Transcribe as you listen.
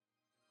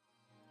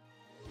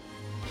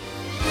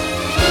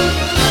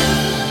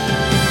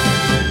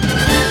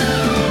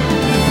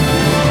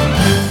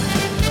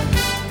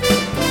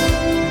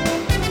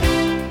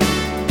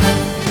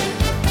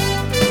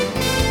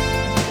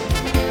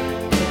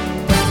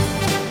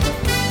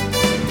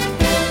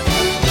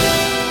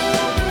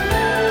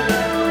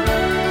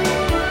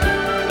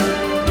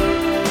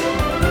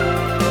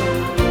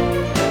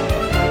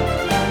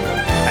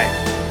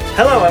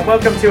Hello and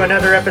welcome to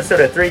another episode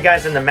of Three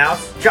Guys in the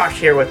Mouse. Josh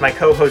here with my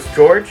co-host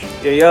George.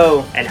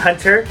 Yo. And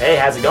Hunter. Hey,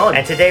 how's it going?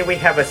 And today we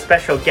have a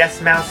special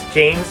guest mouse,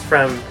 James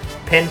from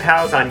Pin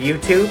Pals on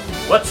YouTube.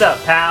 What's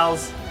up,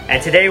 pals?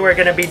 And today we're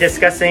going to be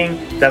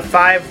discussing the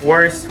 5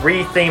 worst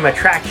re-theme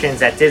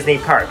attractions at Disney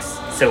parks.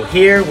 So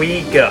here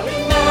we go.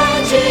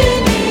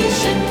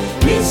 Imagination,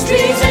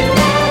 mysteries and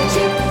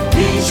magic,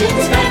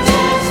 visions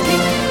fantastic,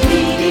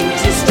 leading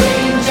to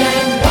strange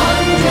and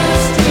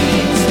wondrous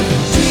dreams.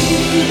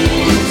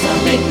 Dreams of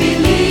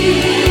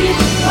make-believe,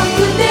 or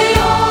could they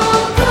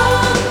all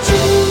come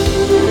true?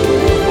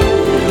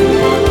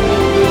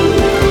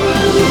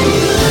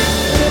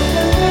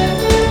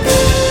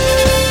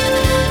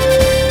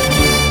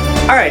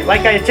 Alright,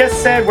 like I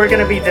just said, we're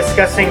going to be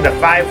discussing the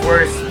 5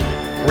 worst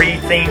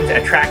re-themed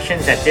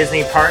attractions at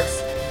Disney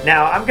parks.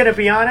 Now, I'm going to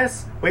be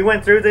honest, we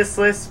went through this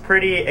list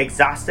pretty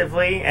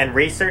exhaustively and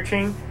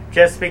researching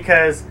just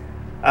because,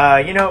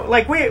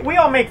 like we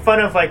all make fun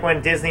of like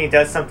when Disney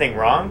does something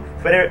wrong,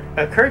 but it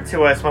occurred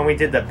to us when we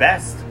did the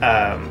best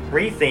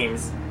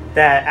re-themes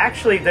that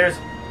actually there's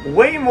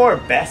way more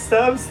best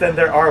ofs than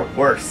there are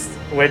worst,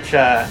 which,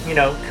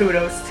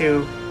 kudos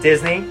to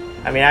Disney.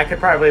 I mean, I could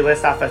probably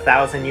list off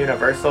 1,000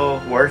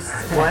 Universal worst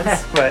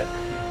ones, but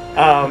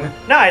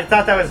no, I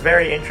thought that was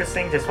very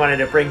interesting. Just wanted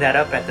to bring that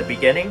up at the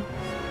beginning.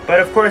 But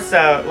of course,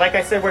 like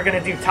I said, we're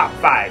going to do top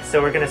 5.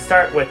 So we're going to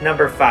start with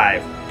number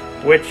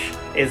 5, which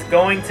is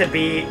going to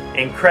be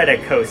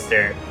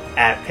Incredicoaster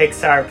at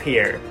Pixar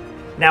Pier.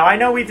 Now, I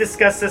know we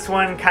discussed this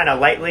one kind of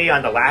lightly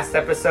on the last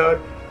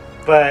episode,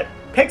 but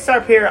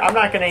Pixar Pier, I'm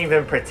not going to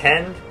even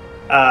pretend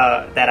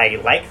that I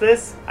like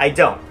this. I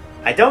don't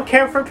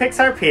care for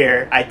Pixar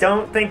Pier. I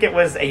don't think it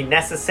was a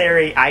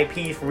necessary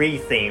IP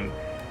re-theme.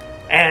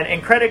 And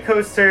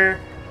Incredicoaster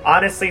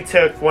honestly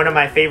took one of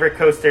my favorite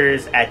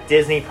coasters at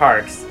Disney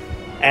parks,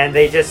 and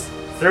they just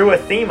threw a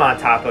theme on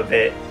top of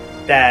it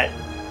that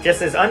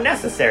just is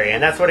unnecessary,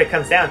 and that's what it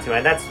comes down to.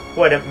 And that's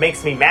what it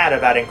makes me mad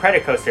about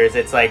Incredicoaster is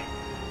it's like,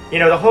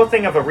 the whole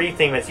thing of a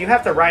re-theme is you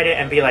have to ride it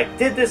and be like,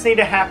 did this need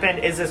to happen?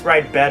 Is this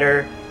ride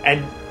better?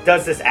 And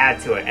does this add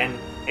to it? And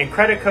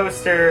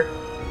Incredicoaster,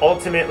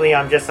 ultimately,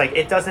 I'm just like,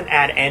 it doesn't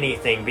add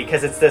anything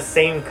because it's the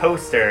same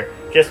coaster,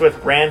 just with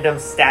random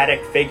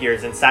static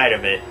figures inside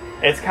of it.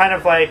 It's kind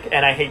of like,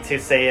 and I hate to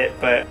say it,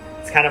 but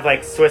it's kind of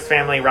like Swiss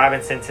Family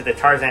Robinson to the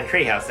Tarzan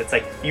Treehouse. It's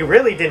like, you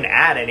really didn't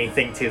add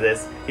anything to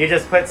this. You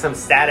just put some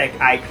static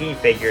IP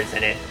figures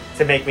in it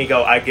to make me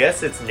go, I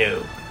guess it's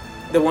new.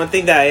 The one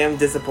thing that I am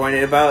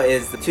disappointed about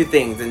is the 2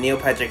 things. The Neil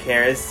Patrick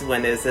Harris,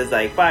 when it says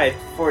like 5,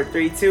 4,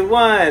 3, 2,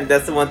 1.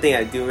 That's the one thing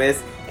I do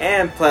miss.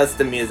 And plus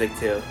the music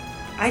too.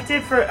 I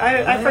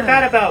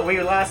forgot about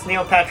we lost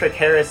Neil Patrick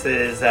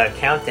Harris's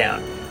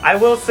countdown. I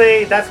will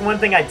say that's one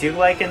thing I do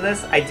like in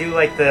this. I do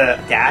like the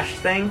dash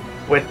thing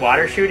with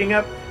water shooting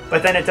up,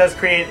 but then it does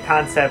create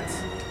concepts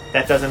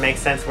that doesn't make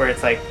sense where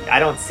it's like, I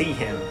don't see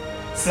him.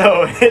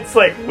 So it's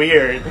like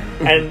weird.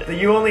 And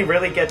you only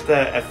really get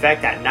the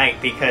effect at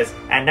night because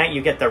at night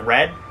you get the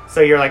red. So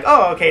you're like,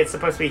 oh, okay, it's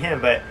supposed to be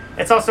him. But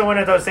it's also one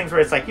of those things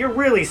where it's like, you're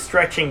really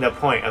stretching the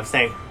point of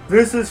saying,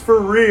 this is for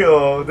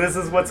real. This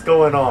is what's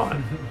going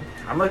on.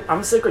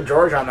 I'm sick with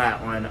George on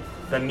that one.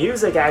 The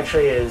music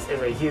actually is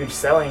a huge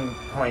selling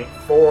point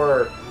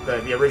for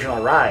the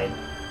original ride.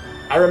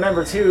 I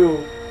remember too,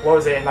 what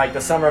was it, in like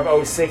the summer of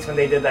 2006 when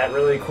they did that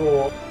really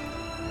cool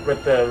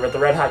with the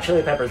Red Hot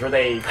Chili Peppers where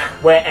they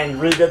went and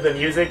redid the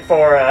music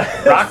for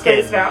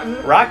Space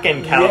Mountain.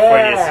 Rockin'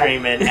 California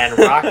Screamin' and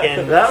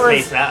Rockin'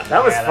 Space Mountain.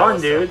 That was fun,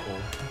 dude. So cool.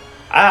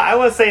 I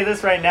will say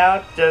this right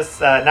now,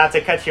 just not to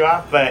cut you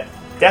off, but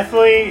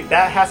definitely,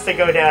 that has to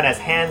go down as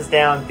hands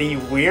down the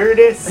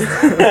weirdest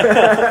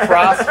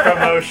cross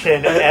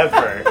promotion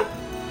ever.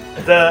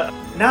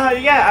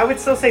 I would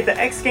still say the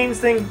X Games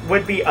thing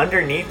would be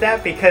underneath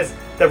that because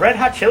the Red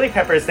Hot Chili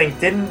Peppers thing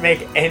didn't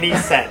make any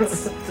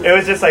sense. It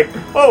was just like,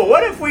 oh,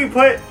 what if we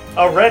put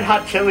a Red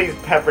Hot Chili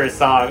Peppers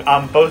song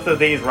on both of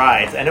these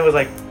rides? And it was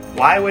like,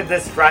 why would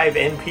this drive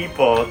in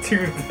people to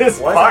this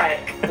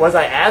park? Was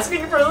I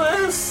asking for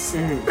this?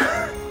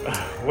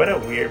 What a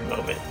weird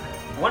moment.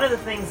 One of the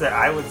things that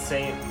I would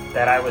say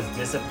that I was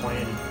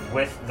disappointed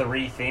with the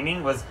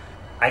re-theming was,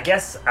 I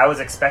guess I was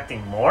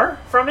expecting more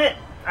from it.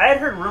 I had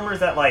heard rumors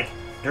that like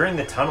during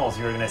the tunnels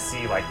you were going to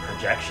see like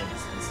projections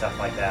and stuff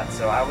like that,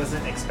 so I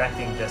wasn't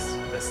expecting just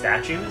the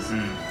statues.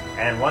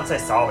 And once I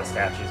saw the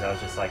statues, I was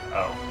just like,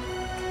 oh,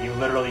 you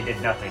literally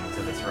did nothing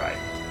to this ride.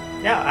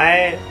 Yeah,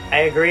 I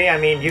agree. I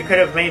mean, you could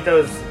have made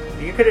those,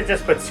 you could have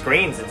just put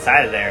screens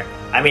inside of there.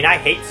 I mean, I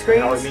hate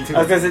screens. I was going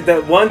to say,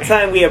 the one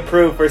time we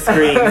approved for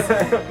screens,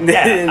 they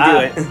didn't do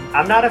it.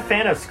 I'm not a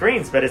fan of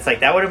screens, but it's like,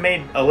 that would have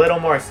made a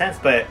little more sense,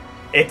 but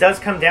it does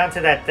come down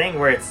to that thing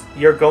where it's,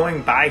 you're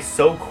going by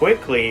so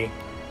quickly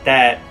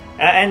that,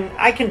 and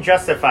I can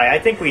justify, I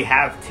think we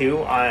have too,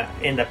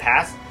 in the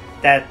past,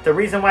 that the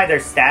reason why they're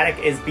static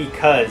is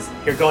because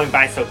you're going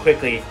by so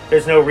quickly,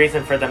 there's no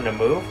reason for them to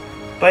move.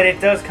 But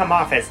it does come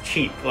off as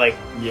cheap. Like,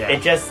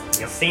 it just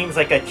seems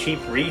like a cheap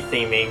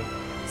re-theming.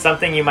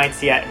 Something you might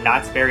see at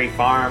Knott's Berry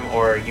Farm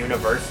or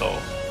Universal.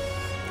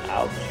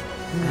 Ouch.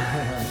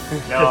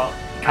 No,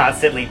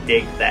 Constantly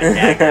dig that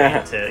dagger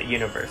into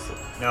Universal.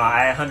 no,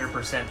 I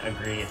 100%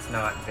 agree. It's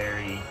not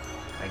very,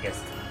 I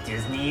guess,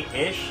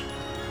 Disney-ish,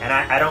 and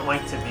I don't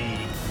like to be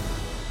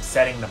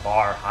setting the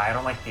bar high. I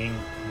don't like being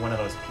one of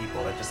those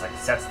people that just like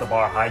sets the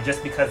bar high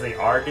just because they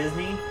are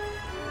Disney.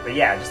 But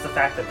yeah, just the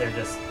fact that they're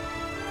just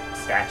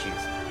statues.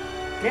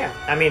 Yeah,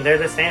 I mean, they're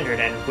the standard,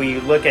 and we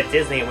look at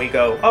Disney and we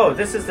go, oh,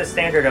 this is the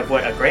standard of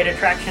what a great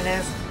attraction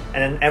is, and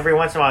then every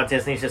once in a while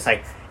Disney's just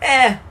like,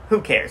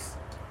 who cares?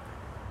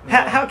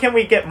 How can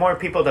we get more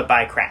people to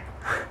buy crap?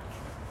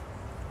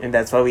 And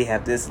that's why we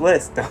have this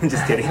list. I'm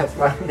just kidding. That's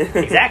funny.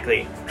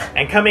 Exactly.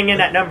 And coming in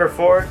at number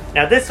 4,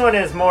 now this one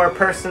is more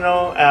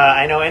personal.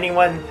 I know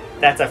anyone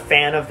that's a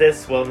fan of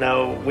this will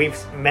know we've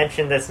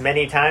mentioned this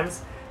many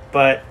times,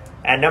 but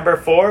at number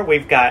 4,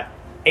 we've got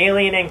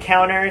Alien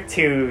Encounter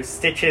to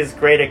Stitch's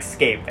Great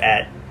Escape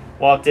at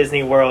Walt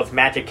Disney World's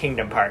Magic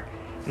Kingdom Park.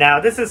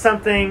 Now, this is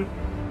something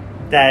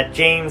that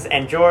James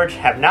and George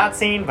have not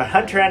seen, but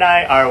Hunter and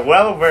I are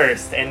well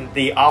versed in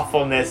the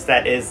awfulness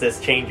that is this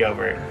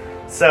changeover.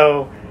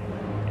 So,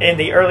 in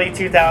the early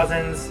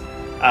 2000s,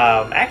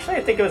 actually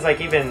I think it was like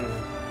even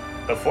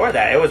before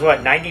that. It was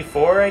what,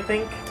 94, I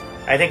think?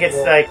 I think it's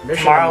like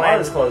Mission to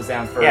Mars Tomorrowland. closed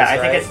down first. Yeah, I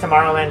think right? it's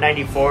Tomorrowland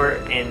 94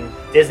 in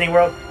Disney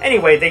World.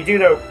 Anyway, they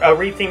do a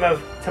retheme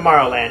of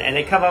Tomorrowland, and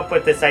they come up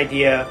with this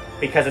idea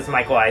because it's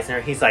Michael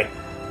Eisner. He's like,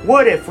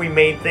 what if we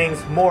made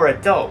things more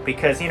adult?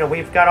 Because, you know,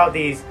 we've got all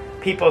these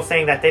people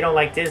saying that they don't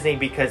like Disney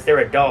because they're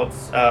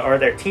adults or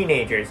they're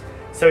teenagers.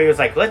 So he was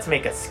like, let's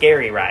make a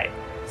scary ride.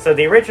 So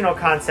the original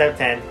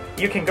concept, and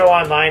you can go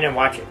online and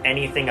watch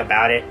anything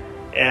about it.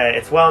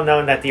 It's well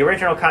known that the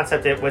original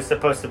concept, it was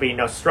supposed to be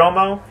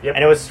Nostromo, Yep.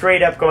 and it was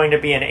straight up going to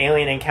be an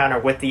alien encounter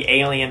with the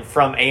alien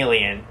from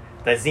Alien,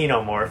 the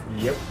xenomorph.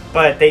 Yep.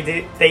 But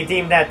they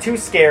deemed that too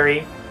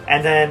scary,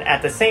 and then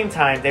at the same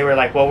time they were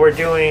like, well, we're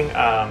doing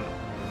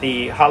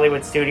the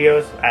Hollywood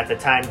studios, at the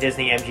time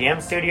Disney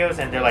MGM studios,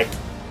 and they're like,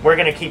 we're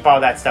going to keep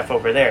all that stuff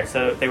over there.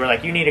 So they were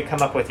like, you need to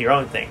come up with your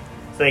own thing.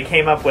 So they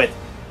came up with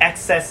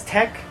Excess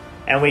Tech,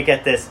 and we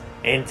get this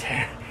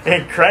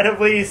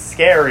incredibly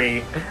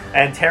scary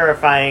and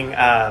terrifying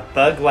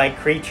bug-like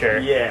creature.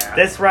 Yeah.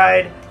 This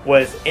ride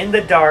was in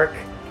the dark.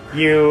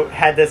 You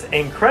had this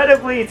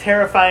incredibly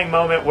terrifying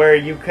moment where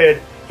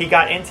he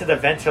got into the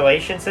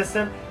ventilation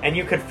system, and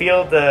you could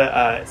feel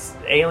the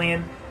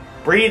alien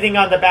breathing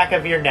on the back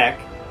of your neck.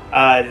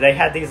 They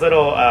had these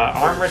little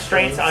arm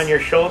restraints on your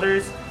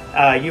shoulders.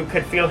 You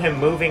could feel him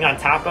moving on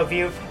top of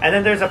you. And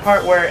then there's a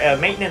part where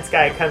a maintenance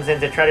guy comes in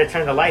to try to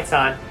turn the lights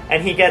on,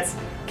 and he gets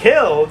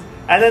killed.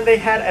 And then they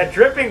had a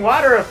dripping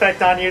water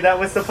effect on you that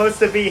was supposed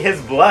to be his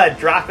blood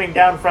dropping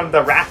down from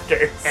the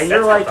rafters. And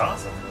you're That like,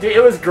 sounds awesome. dude,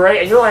 it was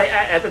great. And you're like,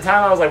 at the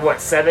time I was like, what,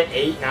 7,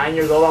 8, 9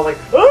 years old? I was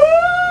like,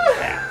 ah!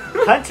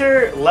 Yeah.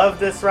 Hunter loved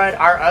this ride.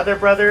 Our other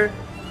brother,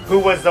 who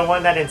was the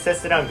one that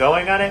insisted on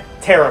going on it,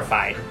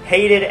 terrified.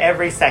 Hated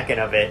every second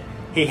of it.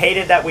 He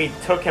hated that we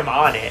took him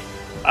on it.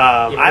 Even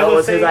I though it will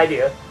was his say,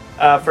 idea.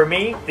 for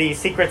me, the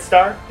secret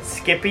star,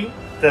 Skippy,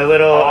 the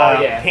little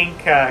yeah. pink,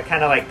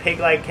 kind of like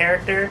pig-like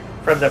character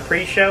from the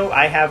pre-show.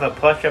 I have a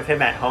plush of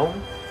him at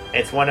home.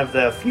 It's one of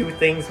the few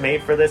things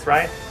made for this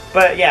ride.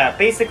 But yeah,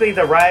 basically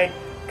the ride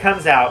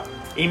comes out.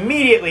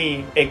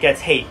 Immediately it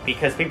gets hate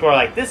because people are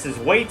like, this is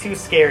way too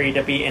scary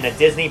to be in a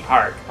Disney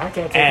park. I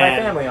can't take my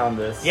family on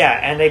this. Yeah,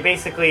 and they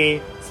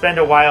basically spend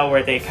a while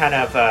where they kind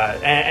of,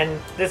 and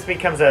this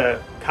becomes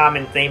a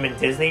common theme in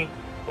Disney,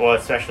 well,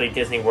 especially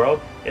Disney World,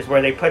 is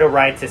where they put a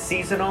ride to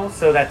seasonal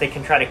so that they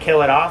can try to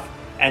kill it off,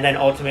 and then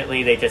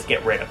ultimately they just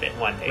get rid of it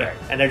one day. Right.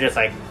 And they're just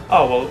like,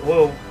 oh, well,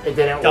 we'll It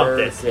didn't dump work.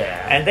 this.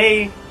 Yeah. And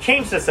they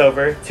changed this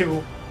over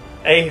to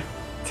a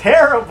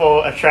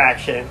terrible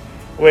attraction,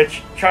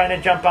 which, trying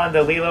to jump on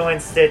the Lilo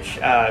and Stitch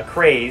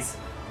craze,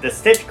 the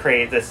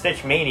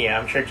Stitch mania.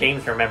 I'm sure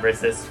James remembers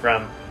this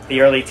from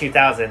the early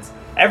 2000s.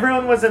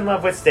 Everyone was in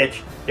love with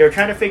Stitch. They were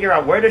trying to figure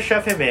out where to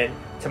shove him in.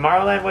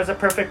 Tomorrowland was a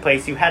perfect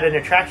place. You had an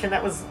attraction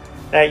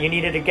that you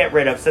needed to get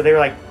rid of, so they were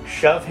like,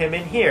 shove him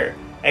in here.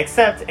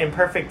 Except, in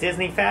perfect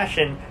Disney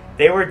fashion,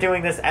 they were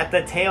doing this at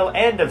the tail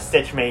end of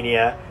Stitch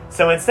Mania,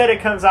 so instead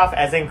it comes off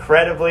as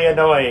incredibly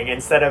annoying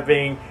instead of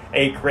being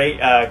a great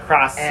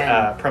cross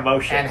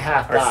promotion and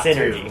half or dot,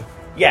 synergy. too.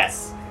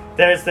 Yes.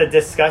 There's the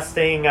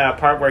disgusting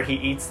part where he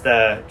eats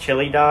the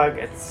chili dog.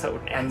 It's so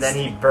nasty. And then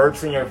he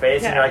burps in your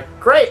face, and Yeah. you're like,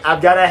 great,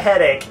 I've got a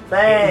headache.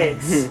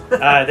 Thanks.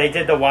 They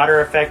did the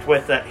water effect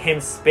with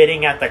him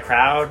spitting at the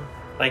crowd.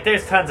 Like,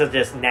 there's tons of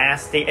just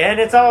nasty, and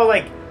it's all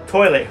like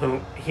toilet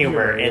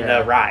humor in yeah.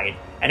 the ride,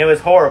 and it was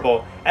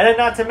horrible. And then,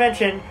 not to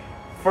mention,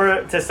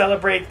 to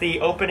celebrate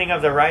the opening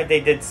of the ride, they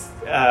did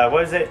what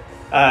was it?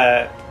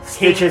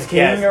 Stitch is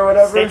King or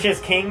whatever? Stitch is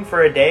King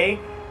for a day,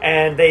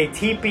 and they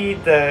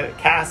TP'd the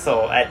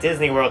castle at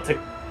Disney World to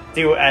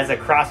do as a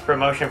cross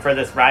promotion for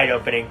this ride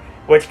opening,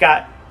 which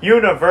got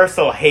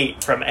universal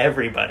hate from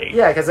everybody.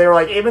 Yeah, because they were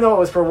like, even though it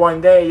was for one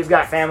day, you've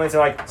got families who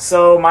are like,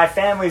 so my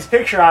family's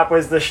picture op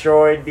was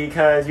destroyed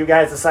because you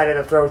guys decided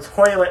to throw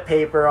toilet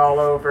paper all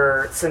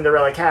over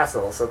Cinderella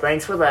Castle, so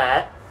thanks for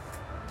that.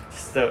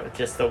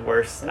 just the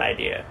worst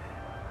idea.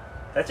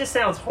 That just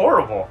sounds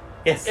horrible.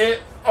 Yes.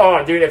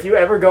 Oh, dude, if you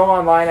ever go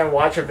online and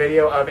watch a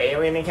video of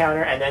Alien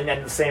Encounter and then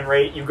at the same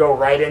rate you go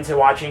right into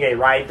watching a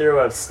ride-through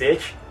of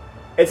Stitch,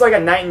 it's like a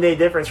night and day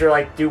difference. You're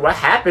like, dude, what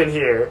happened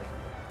here?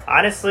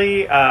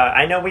 Honestly,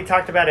 I know we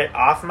talked about it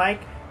off mic,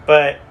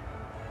 but,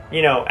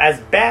 you know, as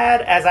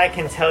bad as I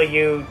can tell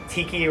you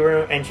Tiki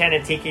Room,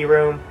 Enchanted Tiki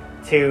Room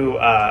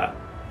to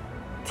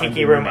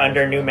Tiki Room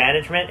under new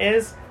management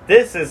is,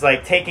 this is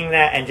like taking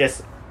that and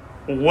just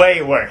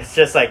way worse.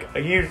 Just like,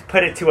 you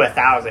put it to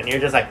 1,000. You're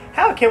just like,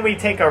 how can we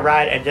take a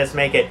ride and just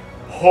make it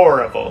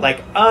horrible?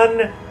 Like,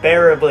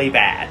 unbearably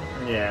bad.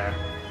 Yeah.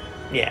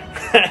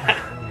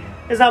 Yeah.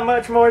 There's not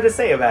much more to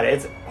say about it.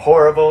 It's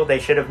horrible. They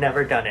should have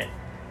never done it.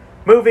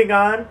 Moving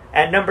on,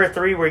 at number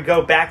 3, we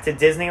go back to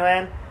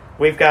Disneyland.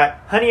 We've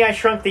got Honey, I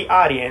Shrunk the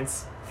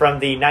Audience from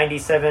the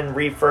 97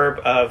 refurb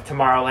of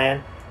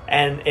Tomorrowland.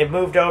 And it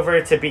moved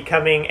over to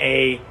becoming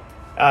it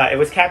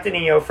was Captain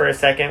EO for a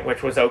second,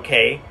 which was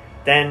okay.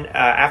 Then,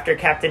 after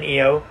Captain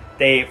EO,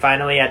 they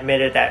finally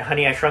admitted that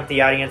Honey, I Shrunk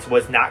the Audience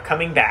was not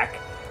coming back,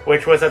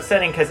 which was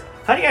upsetting because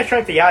Honey, I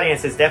Shrunk the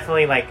Audience is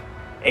definitely like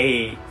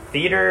a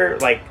theater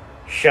like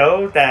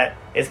show that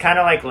is kind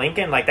of like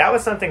Lincoln. Like, that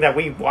was something that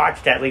we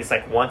watched at least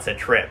like once a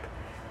trip.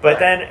 But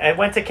then it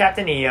went to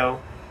Captain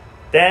EO.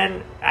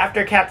 Then,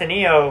 after Captain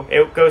EO,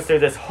 it goes through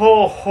this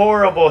whole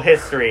horrible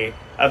history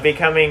of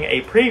becoming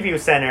a preview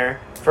center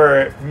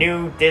for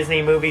new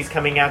Disney movies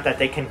coming out that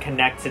they can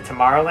connect to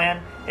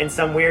Tomorrowland in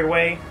some weird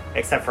way,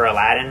 except for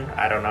Aladdin.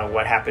 I don't know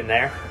what happened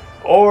there.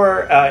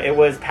 Or it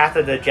was Path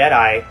of the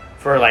Jedi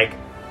for like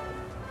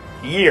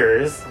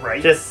years,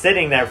 Right. just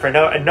sitting there for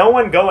no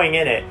one going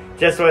in it.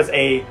 Just was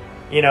a,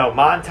 you know,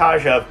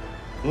 montage of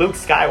Luke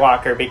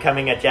Skywalker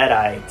becoming a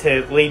Jedi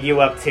to lead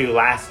you up to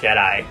Last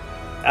Jedi.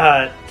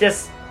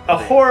 Just a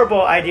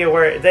horrible idea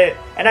where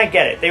and I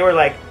get it. They were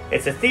like,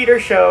 it's a theater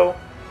show.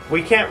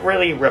 We can't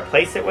really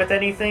replace it with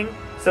anything.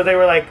 So they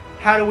were like,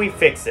 how do we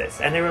fix this?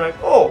 And they were like,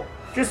 oh,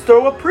 just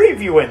throw a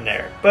preview in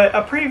there. But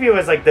a preview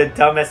is like the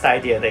dumbest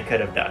idea they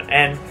could have done.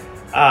 And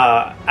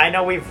I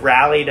know we've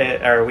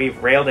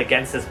we've railed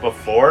against this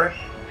before,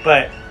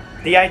 but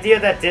the idea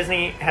that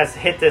Disney has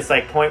hit this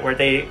like point where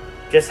they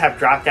just have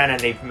dropped down and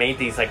they've made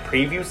these like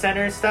preview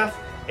centers stuff,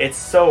 it's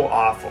so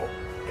awful.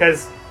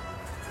 Because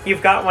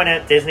you've got one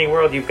at Disney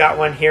World, you've got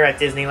one here at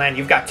Disneyland,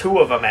 you've got 2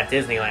 of them at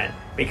Disneyland,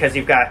 because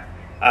you've got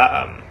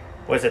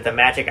was it the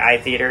Magic Eye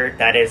Theater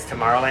that is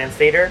Tomorrowland's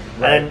theater,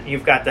 Right. and then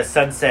you've got the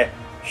Sunset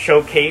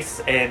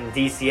Showcase in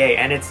DCA,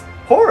 and it's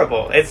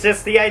horrible. It's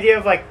just the idea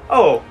of like,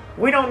 oh,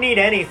 we don't need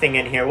anything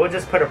in here, we'll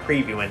just put a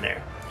preview in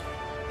there.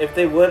 If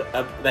they would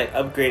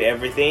upgrade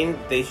everything,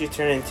 they should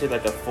turn it into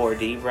like a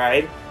 4D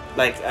ride.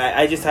 Like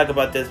I just talked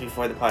about this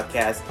before the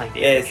podcast. Like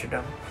the Is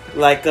Adventure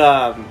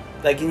Dome.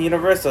 like in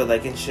Universal,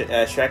 like in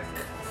Shrek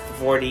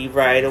 4D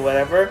ride or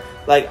whatever.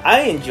 Like,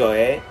 I enjoy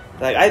it.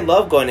 Like, I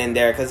love going in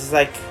there because it's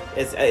like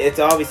it's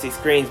obviously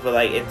screens, but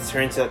like it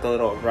turns into like a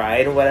little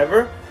ride or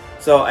whatever.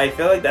 So I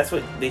feel like that's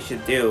what they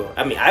should do.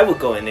 I mean, I would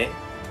go in it.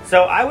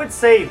 So I would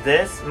say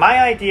this,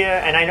 my idea,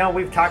 and I know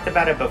we've talked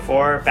about it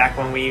before, back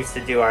when we used to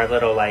do our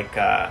little like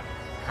How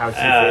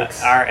to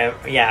fix.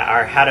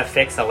 our how to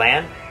fix a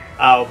land.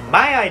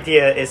 My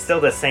idea is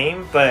still the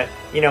same, but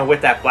you know,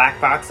 with that black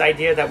box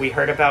idea that we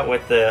heard about,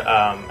 with the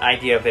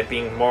idea of it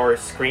being more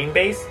screen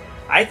based,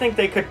 I think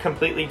they could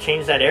completely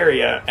change that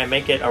area and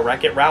make it a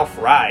Wreck-It Ralph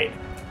ride,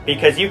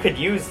 because you could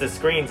use the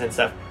screens and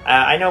stuff.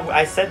 I know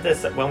I said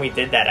this when we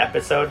did that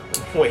episode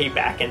way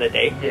back in the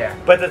day. Yeah.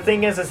 But the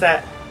thing is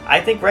that I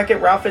think Wreck-It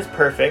Ralph is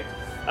perfect.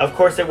 Of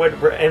course, it would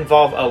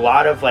involve a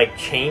lot of like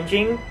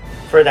changing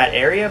for that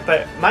area.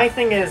 But my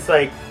thing is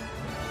like,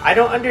 I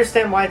don't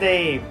understand why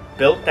they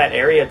built that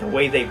area the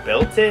way they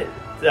built it.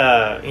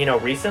 You know,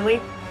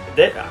 recently.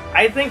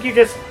 I think you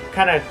just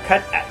kind of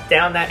cut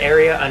down that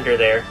area under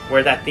there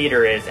where that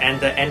theater is and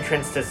the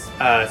entrance to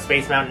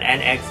Space Mountain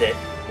and exit,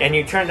 and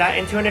you turn that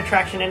into an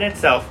attraction in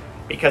itself.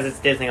 Because it's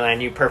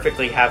Disneyland, you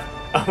perfectly have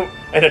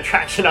an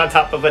attraction on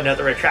top of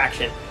another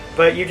attraction.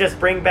 But you just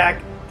bring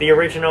back the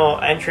original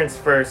entrance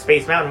for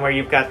Space Mountain, where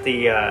you've got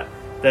the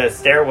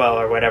stairwell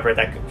or whatever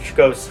that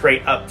goes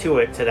straight up to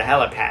it, to the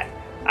helipad.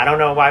 I don't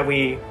know why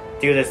we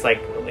do this like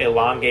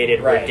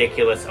elongated, Right.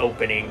 ridiculous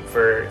opening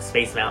for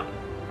Space Mountain.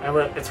 And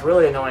what it's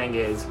really annoying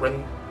is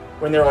when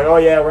they're like, oh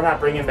yeah, we're not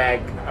bringing back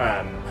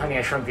Honey,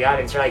 I Shrunk the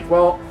Audience. You're like,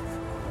 well,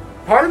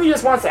 part of me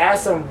just wants to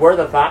ask them where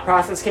the thought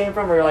process came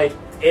from. Where you're like,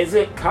 is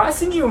it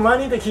costing you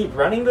money to keep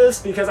running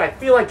this? Because I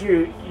feel like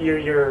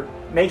you're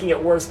making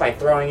it worse by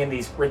throwing in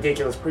these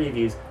ridiculous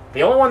previews.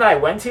 The only one that I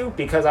went to,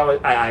 because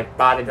I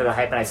bought into the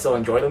hype and I still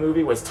enjoy the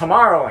movie, was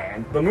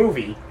Tomorrowland, the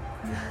movie.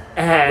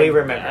 And We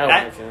remember I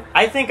that. like it.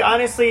 I think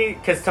honestly,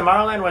 because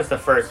Tomorrowland was the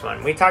first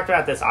one. We talked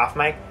about this off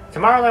mic.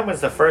 Tomorrowland was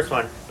the first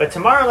one, but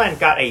Tomorrowland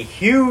got a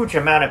huge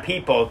amount of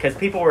people because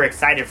people were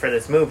excited for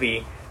this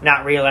movie,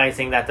 not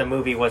realizing that the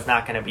movie was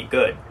not going to be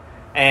good.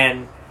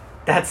 And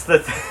that's the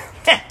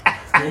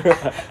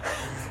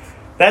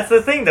that's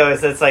the thing, though,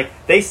 is it's like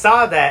they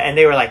saw that and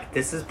they were like,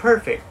 this is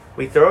perfect.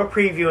 we throw a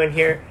preview in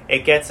here,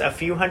 it gets a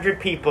few hundred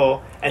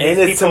people, and And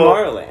these it's people,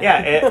 Tomorrowland.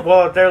 yeah,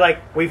 well, they're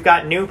like, we've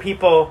got new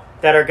people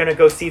that are gonna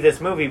go see this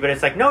movie, but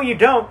it's like, no, you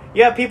don't.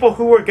 You have people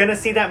who are gonna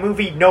see that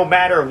movie no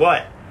matter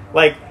what.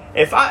 Like,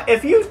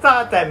 if you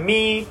thought that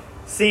me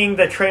seeing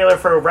the trailer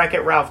for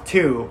Wreck-It Ralph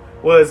 2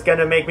 was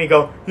gonna make me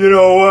go, you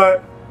know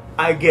what?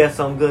 I guess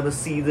I'm gonna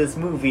see this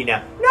movie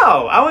now.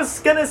 No, I was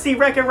gonna see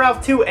Wreck-It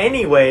Ralph 2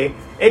 anyway.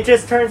 It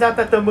just turns out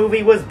that the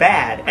movie was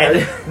bad.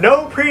 And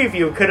no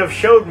preview could have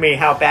showed me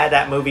how bad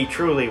that movie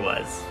truly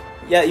was.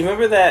 Yeah, you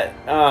remember that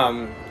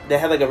they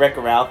had like a Wreck-It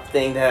Ralph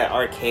thing, that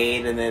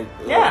arcade, and then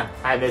Yeah.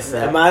 I missed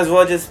I that. might as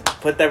well just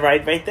put that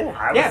right there.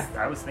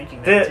 I was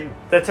thinking that too.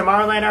 The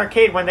Tomorrowland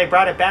arcade, when they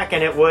brought it back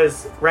and it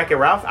was Wreck-It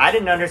Ralph, I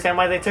didn't understand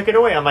why they took it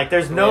away. I'm like,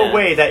 there's no Yeah.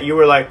 way that you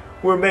were like,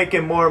 we're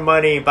making more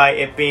money by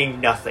it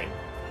being nothing.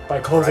 By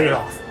closing it Right.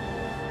 off.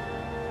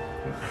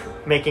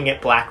 Making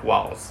it black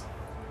walls.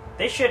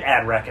 They should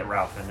add Wreck-It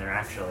Ralph in there.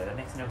 Actually, that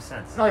makes no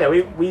sense. No, yeah,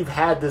 we've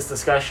had this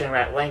discussion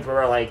at length where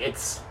we're like,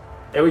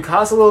 it would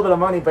cost a little bit of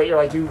money, but you're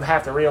like, you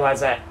have to realize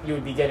that you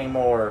would be getting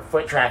more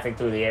foot traffic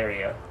through the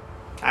area.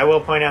 I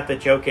will point out the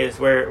joke is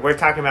we're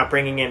talking about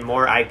bringing in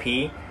more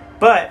IP,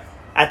 but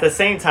at the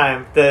same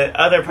time, the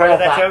other part Well of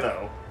that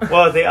thought, joke,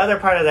 well, the other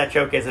part of that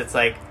joke is it's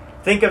like,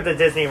 think of the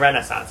Disney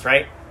Renaissance,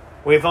 right?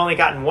 We've only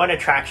gotten one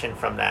attraction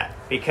from that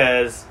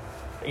because,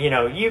 you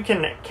know, you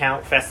can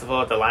count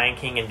Festival of the Lion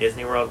King and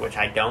Disney World, which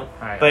I don't,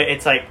 Right. but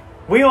it's like,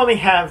 we only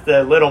have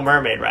the Little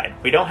Mermaid ride.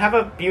 We don't have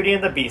a Beauty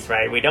and the Beast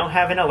ride. We don't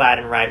have an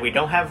Aladdin ride. We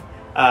don't have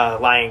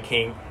Lion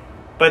King.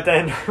 But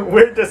then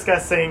we're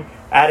discussing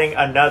adding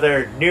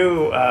another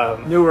new...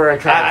 Newer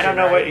attraction. I don't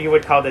know right? what you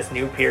would call this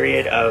new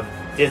period of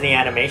Disney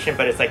animation,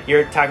 but it's like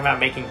you're talking about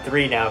making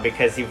 3 now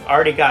because you've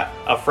already got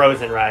a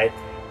Frozen ride.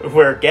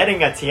 We're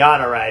getting a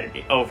Tiana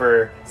ride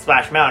over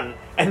Splash Mountain.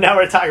 And now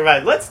we're talking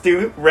about, let's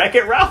do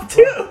Wreck-It Ralph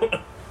 2.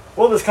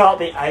 We'll just call it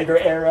the Iger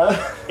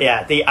era.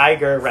 Yeah, the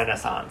Iger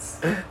Renaissance.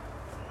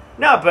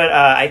 No, but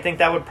I think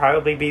that would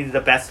probably be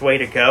the best way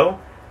to go.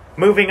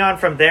 Moving on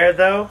from there,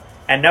 though,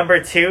 and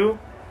number 2...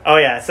 Oh,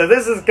 yeah, so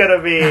this is going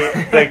to be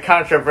the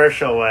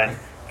controversial one,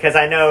 because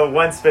I know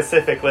one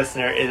specific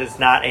listener is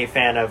not a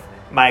fan of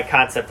my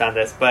concept on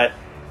this, but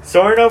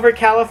Soarin' Over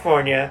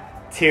California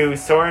to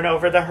Soarin'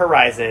 Over the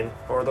Horizon,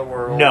 Or the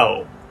world.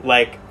 no.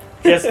 Like,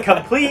 just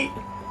complete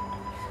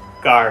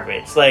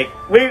garbage. Like,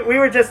 we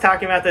were just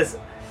talking about this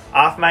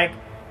off mic.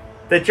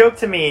 The joke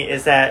to me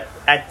is that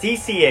at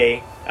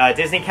DCA,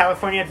 Disney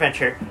California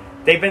Adventure,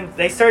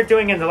 they started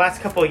doing in the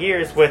last couple of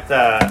years with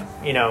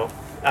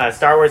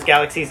Star Wars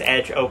Galaxy's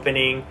Edge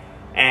opening,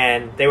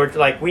 and they were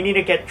like, we need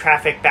to get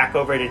traffic back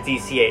over to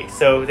DCA.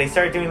 So they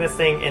started doing this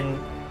thing in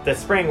the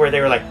spring where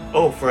they were like,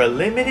 oh, for a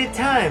limited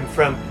time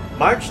from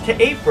March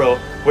to April,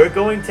 we're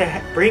going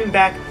to bring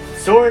back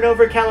Soarin'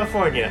 Over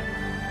California.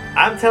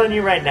 I'm telling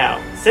you right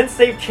now, since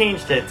they've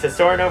changed it to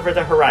Soarin' Over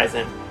the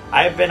Horizon,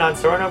 I have been on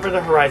Soarin' Over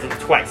the Horizon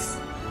twice.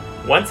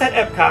 Once at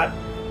Epcot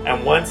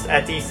and once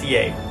at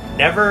DCA.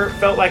 Never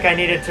felt like I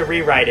needed to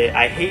rewrite it.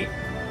 I hate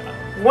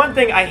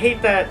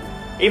that,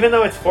 even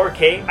though it's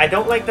 4K, I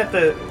don't like that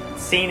the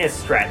scene is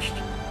stretched.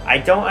 I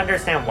don't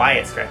understand why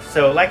it's stretched.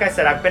 So like I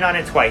said, I've been on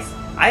it twice.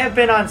 I have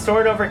been on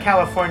Soarin' Over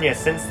California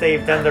since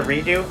they've done the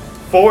redo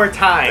 4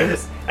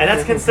 times. And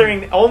that's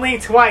considering only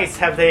twice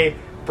have they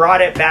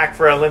brought it back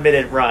for a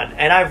limited run.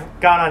 And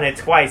I've gone on it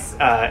twice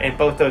in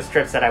both those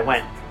trips that I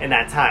went in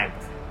that time.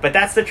 But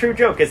that's the true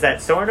joke, is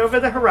that Soarin' Over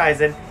the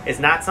Horizon is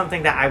not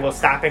something that I will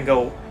stop and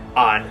go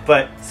on.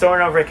 But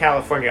Soarin' Over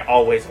California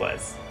always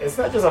was. It's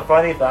not just a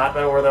funny thought,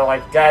 though, where they're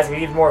like, guys, we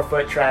need more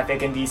foot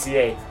traffic in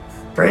DCA.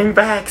 Bring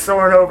back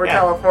Soarin' Over Yeah.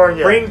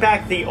 California. Bring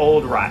back the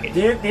old ride. Do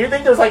you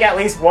think there's like at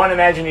least one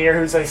Imagineer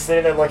who's like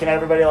sitting there looking at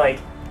everybody like,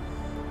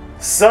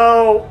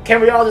 so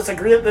can we all just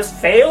agree that this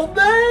failed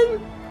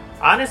then?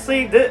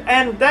 Honestly,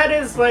 and that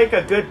is like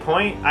a good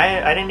point.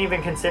 I didn't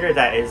even consider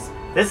that.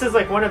 This is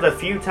like one of the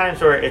few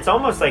times where it's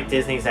almost like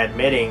Disney's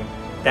admitting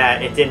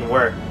that it didn't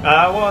work.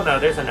 Well, no,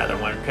 there's another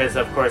one, because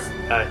of course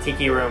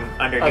Tiki Room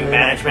under new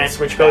management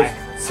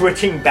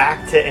switching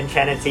back to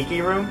Enchanted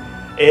Tiki Room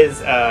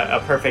is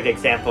a perfect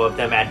example of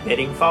them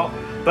admitting fault.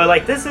 But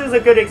like, this is a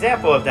good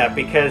example of that,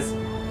 because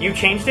you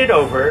changed it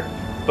over,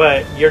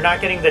 but you're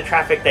not getting the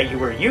traffic that you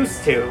were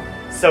used to.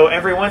 So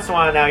every once in a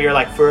while now you're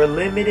like, for a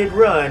limited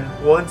run,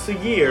 once a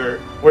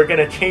year, we're going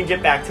to change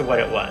it back to what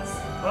it was.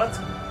 Well,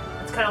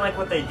 it's kind of like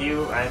what they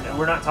do, and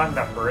we're not talking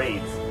about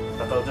parades,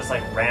 but they'll just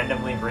like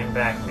randomly bring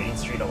back Main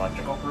Street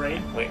Electrical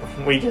Parade.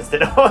 We just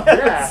did a whole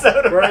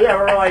episode we're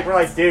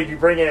like, dude, you're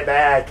bringing it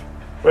back.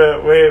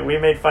 We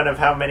made fun of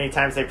how many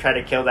times they've tried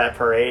to kill that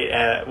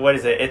parade. What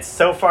is it?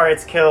 So far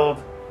it's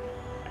killed,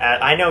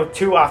 I know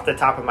 2 off the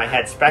top of my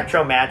head.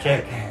 Spectro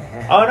Magic.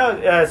 Oh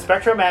no,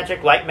 Spectro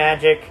Magic, Light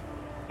Magic,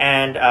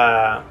 and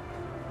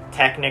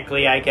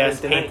technically, I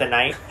guess, Paint the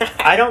Night.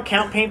 I don't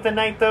count Paint the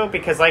Night though,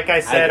 because like I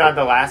said on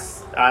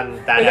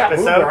that It got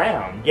moved episode,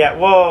 around. yeah,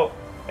 well,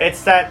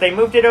 it's that they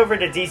moved it over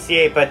to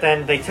DCA, but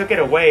then they took it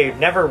away,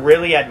 never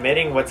really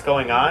admitting what's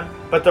going on.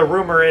 But the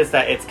rumor is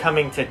that it's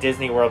coming to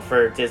Disney World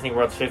for Disney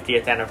World's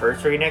 50th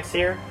anniversary next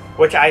year.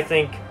 which I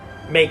think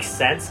makes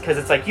sense because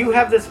it's like you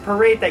have this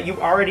parade that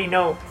you already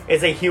know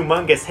is a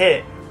humongous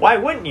hit. Why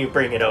wouldn't you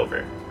bring it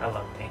over? I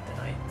love Paint the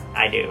Night.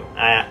 I do.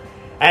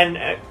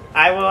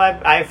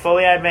 I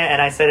fully admit,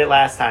 and I said it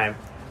last time,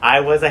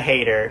 I was a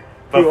hater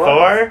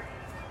before,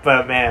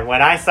 but man,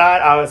 when I saw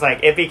it, I was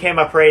like, it became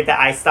a parade that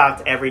I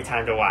stopped every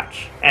time to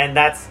watch. And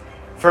that's,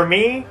 for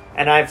me,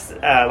 and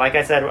like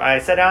I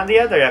said on the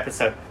other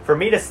episode, for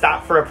me to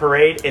stop for a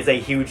parade is a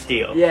huge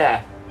deal.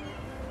 Yeah.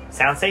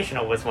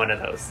 Soundsational was one of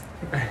those.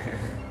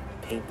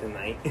 Paint the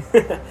Night.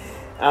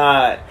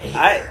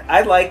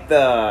 I like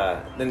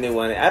the new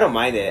one. I don't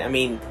mind it. I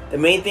mean, the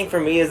main thing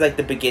for me is like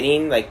the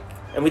beginning, like,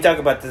 and we talk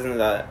about this in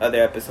the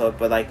other episode,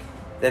 but like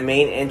the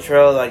main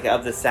intro, like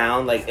of the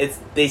sound, like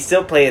they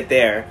still play it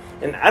there,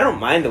 and I don't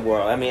mind the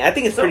world. I mean, I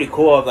think it's pretty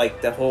cool of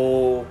like the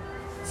whole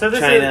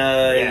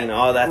China and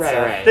all that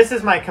stuff. Right. This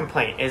is my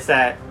complaint, is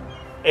that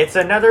it's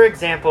another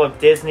example of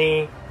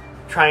Disney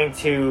trying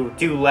to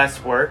do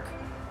less work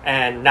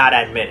and not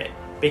admit it.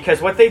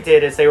 Because what they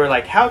did is they were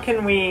like, how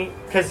can we...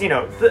 Because,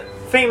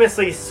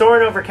 famously,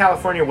 Soarin' Over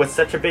California was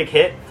such a big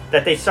hit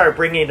that they started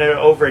bringing it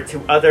over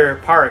to other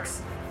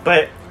parks.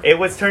 But it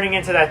was turning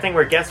into that thing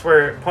where guests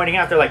were pointing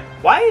out, they're like,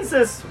 why is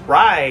this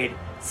ride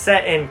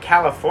set in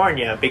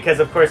California? Because,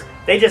 of course,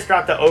 they just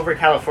dropped the Over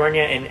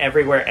California in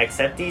everywhere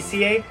except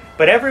DCA.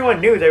 But everyone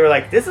knew, they were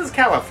like, this is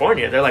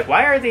California. They're like,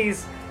 why are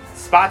these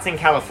spots in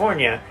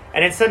California?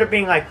 And instead of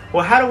being like,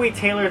 well, how do we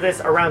tailor this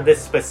around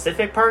this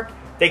specific park?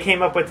 They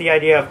came up with the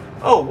idea of,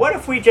 oh, what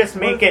if we just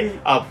make it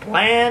a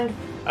bland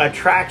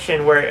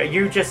attraction where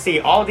you just see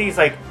all these,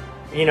 like,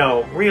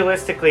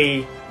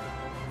 realistically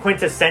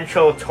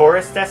quintessential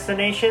tourist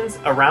destinations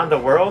around the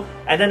world,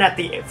 and then at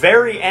the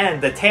very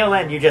end, the tail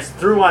end, you just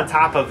threw on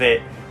top of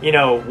it,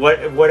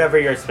 whatever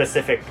your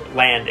specific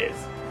land is.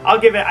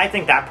 I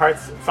think that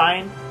part's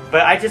fine,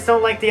 but I just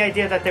don't like the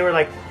idea that they were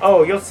like,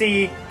 oh, you'll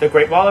see the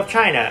Great Wall of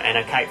China and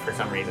a kite for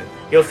some reason.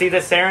 You'll see the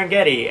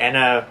Serengeti and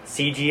a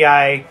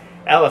CGI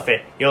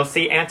elephant. You'll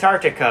see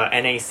Antarctica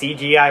and a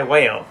CGI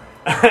whale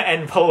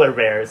and polar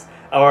bears.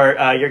 Or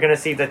you're going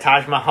to see the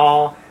Taj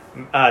Mahal,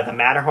 the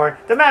Matterhorn.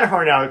 The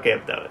Matterhorn I'll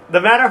give, though.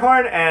 The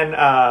Matterhorn and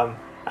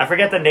I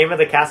forget the name of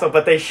the castle,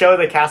 but they show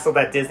the castle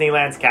that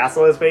Disneyland's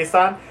castle is based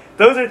on.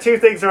 Those are two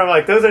things where I'm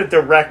like, those are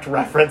direct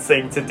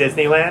referencing to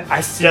Disneyland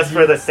just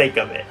for the sake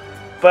of it.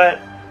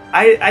 But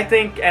I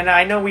think, and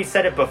I know we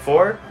said it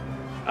before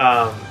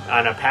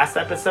on a past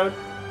episode,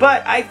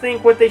 but I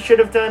think what they should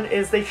have done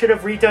is they should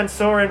have redone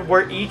Soarin'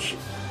 where each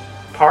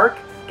park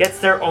gets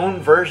their own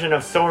version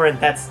of Soarin'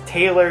 that's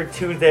tailored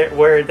to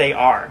where they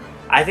are.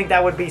 I think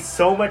that would be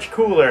so much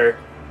cooler,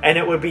 and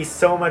it would be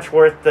so much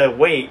worth the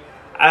wait.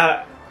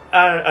 A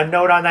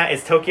note on that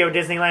is Tokyo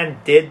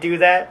Disneyland did do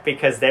that,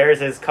 because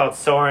theirs is called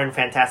Soarin'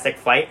 Fantastic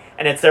Flight,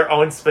 and it's their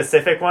own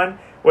specific one,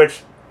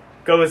 which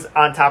goes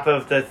on top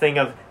of the thing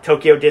of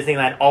Tokyo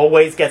Disneyland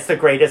always gets the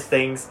greatest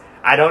things.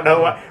 I don't know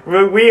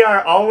what... We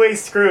are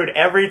always screwed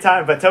every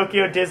time, but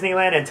Tokyo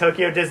Disneyland and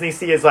Tokyo Disney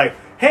Sea is like,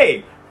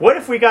 hey, what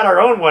if we got our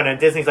own one? And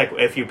Disney's like,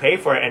 if you pay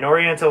for it. And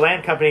Oriental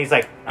Land Company's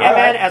like, yeah, all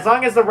man, as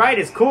long as the ride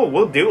is cool,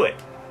 we'll do it.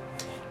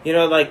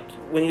 Like,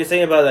 when you're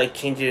saying about, like,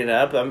 changing it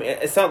up, I mean,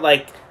 it's not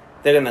like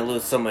they're gonna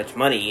lose so much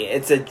money.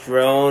 It's a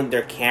drone,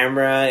 their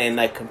camera, and,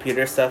 like,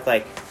 computer stuff,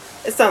 like...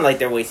 It's not like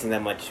they're wasting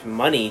that much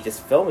money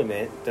just filming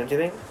it, don't you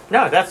think?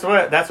 No, that's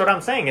what I'm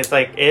saying. It's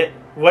like,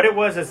 what it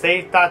was is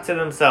they thought to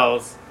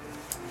themselves...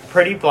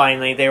 pretty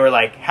blindly, they were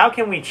like, how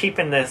can we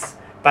cheapen this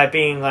by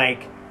being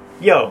like,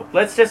 yo,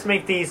 let's just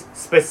make these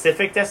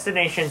specific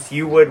destinations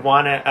you would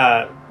want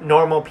to,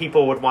 normal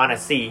people would want to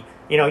see.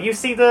 You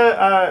see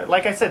the,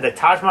 like I said, the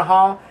Taj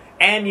Mahal,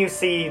 and you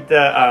see the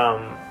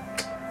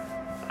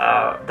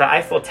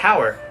Eiffel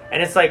Tower.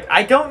 And it's like,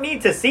 I don't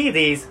need to see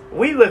these.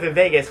 We live in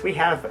Vegas. We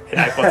have an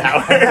Eiffel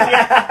Tower.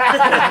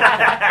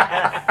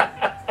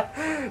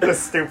 The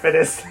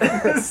stupidest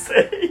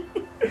thing.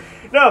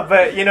 No,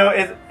 but,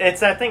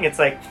 it's that thing. It's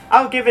like,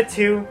 I'll give it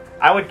to,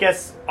 I would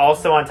guess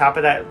also on top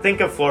of that,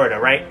 think of Florida,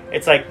 right?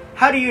 It's like,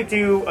 how do you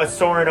do a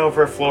Soarin'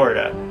 Over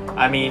Florida?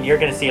 I mean, you're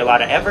going to see a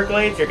lot of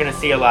Everglades, you're going to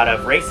see a lot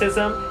of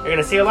racism, you're going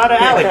to see a lot of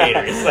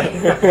alligators.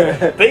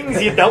 Like,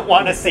 things you don't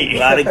want to see. A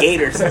lot of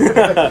gators.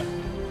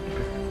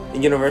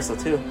 Universal,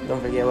 too.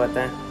 Don't forget about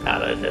that. No,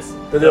 they're just...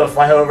 They'll do a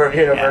flyover of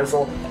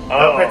Universal.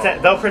 Yeah.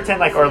 They'll pretend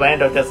like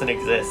Orlando doesn't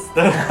exist.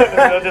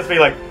 They'll just be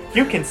like,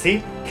 you can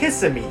see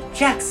Kissimmee,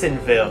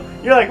 Jacksonville.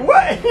 You're like,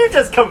 what? You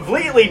just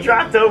completely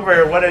dropped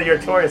over one of your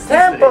tourist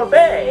Tampa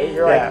Bay.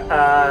 You're like,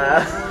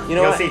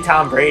 You'll see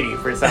Tom Brady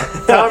for some.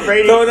 Tom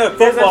Brady.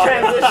 There's a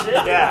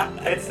transition. Yeah.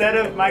 Instead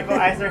of Michael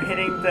Eisner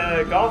hitting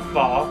the golf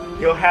ball,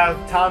 you'll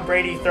have Tom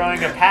Brady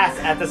throwing a pass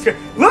at the screen.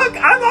 Look,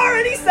 I'm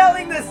already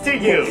selling this to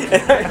you.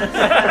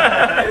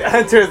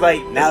 Hunter's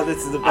like, now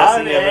this is the best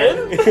thing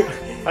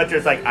ever.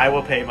 Hunter's like, I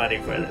will pay money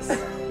for this.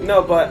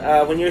 No,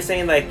 but when you were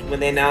saying, like, when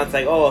they announced,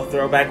 like, oh,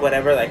 throwback,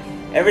 whatever, like,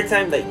 every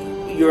time, like,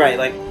 you're right,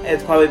 like,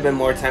 it's probably been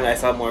more time I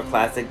saw more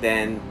classic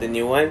than the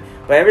new one,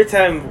 but every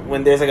time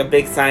when there's, like, a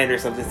big sign or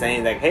something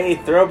saying, like, hey,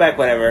 throwback,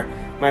 whatever,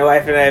 my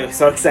wife and I are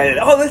so excited,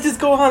 oh, let's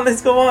go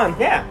on.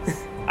 Yeah.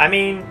 I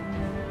mean,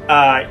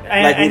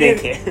 Like we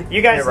didn't care.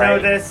 you guys You're know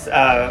right. this.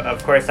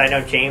 Of course, I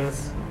know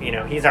James. You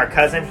know, he's our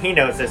cousin. He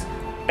knows this.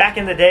 Back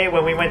in the day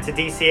when we went to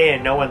DCA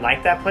and no one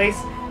liked that place,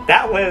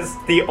 that was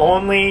the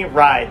only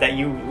ride that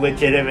you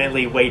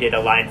legitimately waited a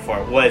line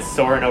for, was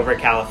Soarin' Over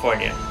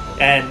California.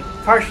 And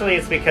partially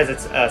it's because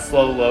it's a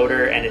slow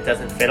loader and it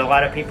doesn't fit a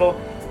lot of people,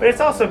 but it's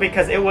also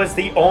because it was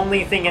the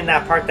only thing in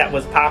that park that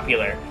was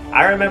popular.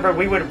 I remember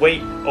we would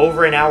wait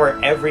over an hour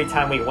every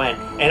time we went,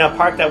 in a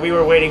park that we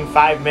were waiting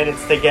 5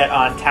 minutes to get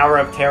on Tower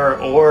of Terror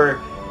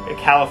or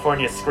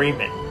California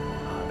Screamin'.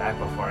 Back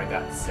before I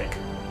got sick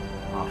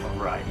off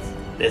of rides.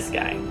 This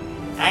guy.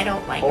 I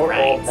don't like Poor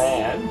old rides.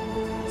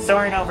 man.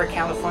 Soaring Over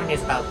California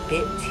is a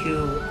bit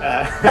too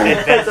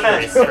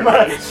adventurous Too for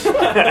much.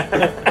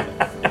 me.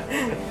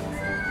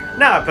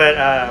 No,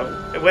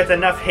 but with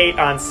enough hate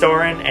on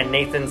Soren and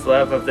Nathan's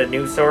love of the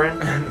new Soren,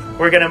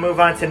 we're going to move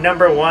on to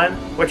number 1,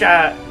 which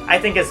I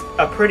think is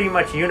a pretty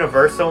much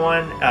universal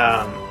one,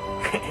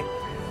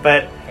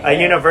 but a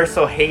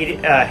universal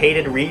hated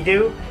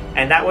redo,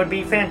 and that would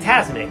be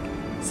Fantasmic.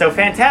 So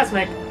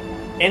Fantasmic,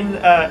 in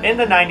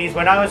the 90s,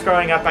 when I was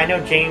growing up, I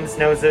know James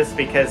knows this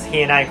because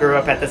he and I grew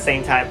up at the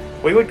same time,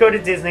 we would go to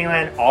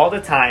Disneyland all the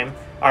time.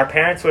 Our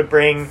parents would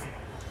bring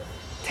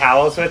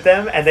towels with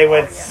them, and they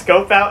would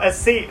scope out a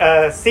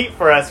seat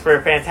for us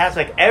for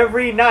Fantasmic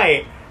every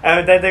night.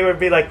 And then they would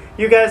be like,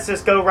 you guys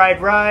just go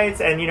ride rides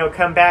and, you know,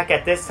 come back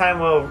at this time,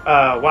 we'll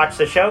watch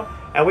the show.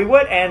 And we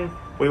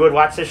would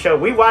watch the show.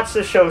 We watched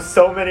the show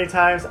so many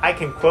times, I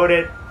can quote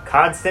it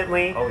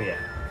constantly. Oh yeah.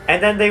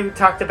 And then they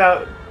talked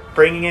about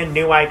bringing in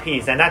new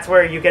IPs, and that's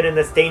where you get in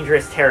this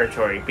dangerous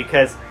territory,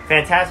 because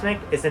Fantasmic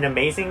is an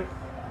amazing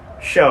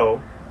show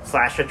 /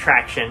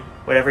 attraction,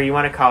 whatever you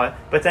want to call it,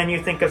 but then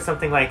you think of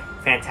something like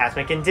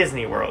Fantasmic in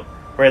Disney World,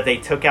 where they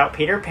took out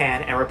Peter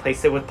Pan and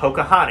replaced it with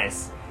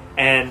Pocahontas.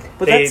 And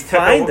But they that's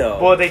fine,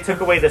 though. Well, they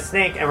took away the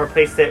snake and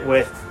replaced it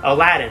with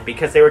Aladdin,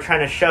 because they were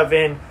trying to shove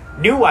in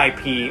new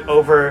IP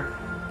over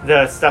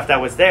the stuff that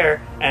was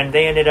there, and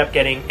they ended up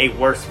getting a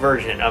worse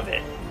version of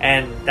it.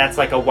 And that's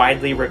like a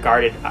widely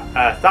regarded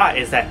thought,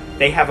 is that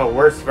they have a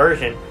worse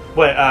version,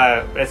 but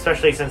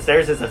especially since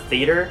theirs is a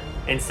theater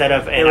instead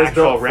of an was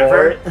actual built for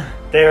river. it.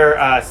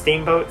 Their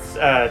steamboats,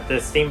 the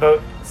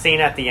steamboat scene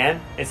at the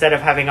end, instead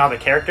of having all the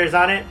characters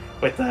on it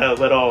with the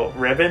little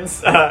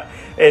ribbons,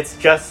 it's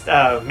just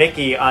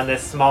Mickey on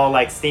this small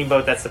like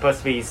steamboat that's supposed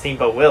to be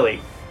Steamboat Willie.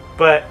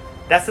 But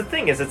that's the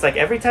thing, is it's like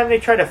every time they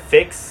try to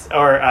fix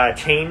or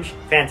change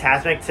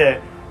Fantasmic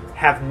to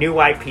have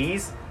new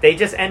IPs, they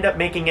just end up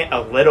making it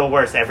a little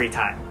worse every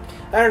time.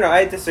 I don't know.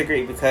 I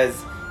disagree, because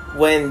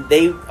when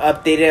they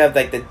updated of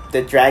like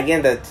the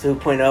dragon, the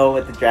 2.0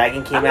 with the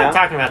dragon came I'm not out.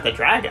 talking about the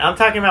dragon. I'm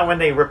talking about when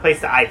they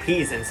replace the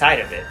IPs inside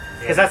of it.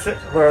 Because that's the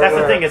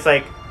Where- thing. It's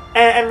like,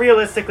 and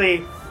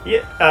realistically,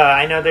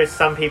 I know there's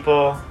some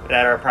people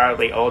that are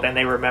probably old and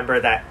they remember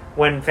that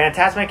when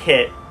Fantasmic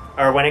hit,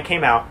 or when it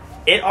came out,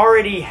 it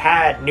already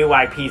had new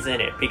IPs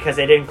in it, because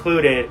it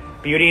included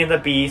Beauty and the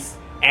Beast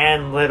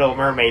and Little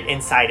Mermaid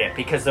inside it,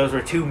 because those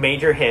were 2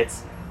 major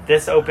hits.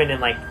 This opened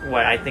in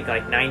I think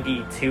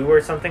 92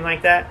 or something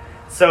like that.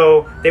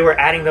 So they were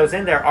adding those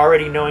in there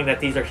already knowing that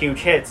these are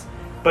huge hits.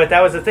 But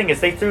that was the thing, is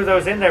they threw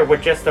those in there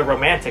with just the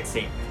romantic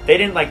scene. They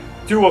didn't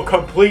do a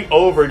complete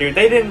overdo.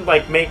 They didn't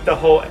make the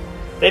whole,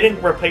 they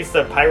didn't replace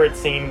the pirate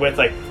scene with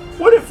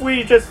what if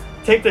we just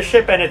take the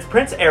ship and it's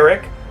Prince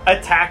Eric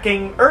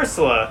attacking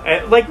Ursula?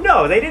 And,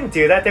 no, they didn't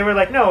do that. They were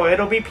like, no,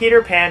 it'll be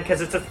Peter Pan because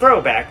it's a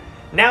throwback.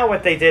 Now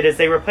what they did is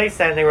they replaced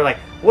that and they were like,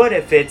 what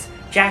if it's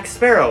Jack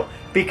Sparrow?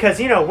 Because,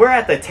 we're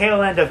at the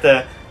tail end of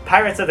the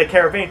Pirates of the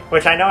Caribbean,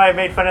 which I know I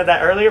made fun of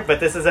that earlier, but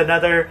this is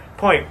another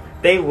point.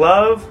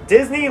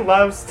 Disney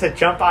loves to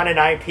jump on an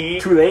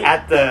IP Too late.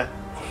 at the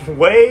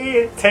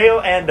way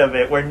tail end of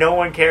it where no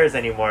one cares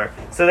anymore.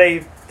 So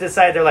they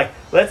decide, they're like,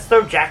 let's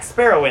throw Jack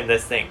Sparrow in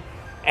this thing.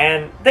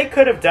 And they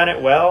could have done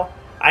it well.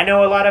 I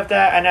know a lot of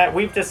that, and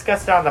we've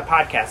discussed it on the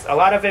podcast. A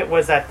lot of it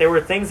was that there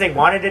were things they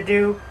wanted to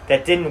do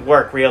that didn't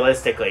work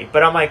realistically.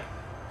 But I'm like,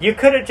 you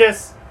could have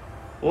just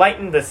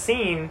lightened the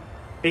scene,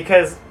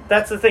 because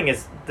that's the thing,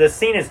 is the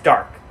scene is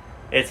dark.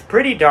 It's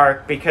pretty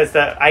dark because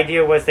the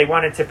idea was they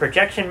wanted to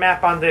projection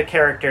map on the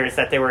characters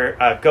that they were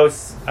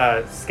ghost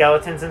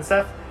skeletons and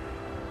stuff,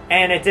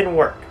 and it didn't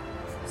work.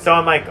 So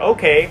I'm like,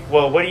 okay,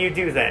 well, what do you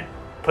do then?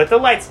 Put the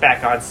lights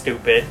back on,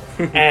 stupid,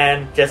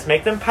 and just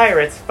make them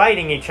pirates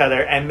fighting each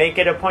other, and make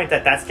it a point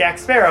that that's Jack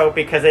Sparrow,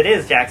 because it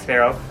is Jack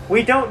Sparrow.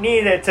 We don't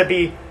need it to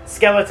be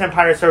skeleton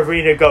pirates where we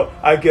need to go,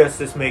 I guess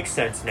this makes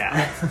sense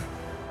now.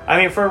 I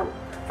mean, for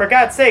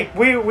God's sake,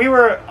 we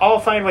were all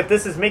fine with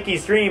This Is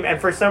Mickey's Dream, and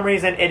for some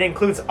reason it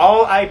includes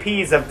all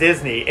IPs of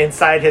Disney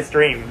inside his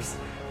dreams.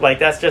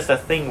 That's just a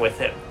thing with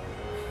him.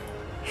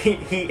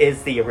 He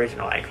is the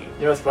original IP.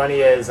 You know what's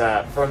funny is,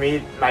 for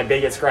me, my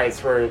biggest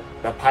gripes were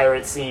the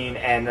pirate scene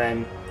and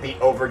then the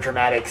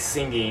over-dramatic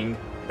singing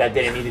that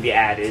didn't need to be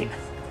added.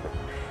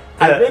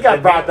 I think I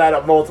brought that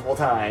up multiple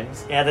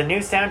times. Yeah, the new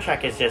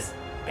soundtrack is just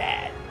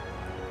bad.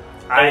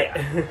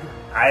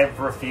 I've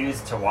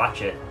refused to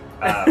watch it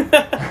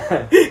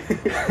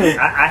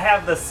I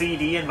have the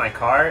CD in my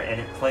car, and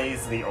it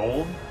plays the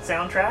old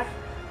soundtrack.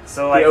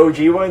 So like, The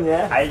OG one,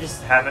 yeah. I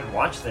just haven't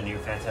watched the new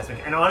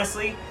Fantasmic. And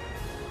honestly,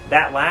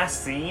 that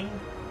last scene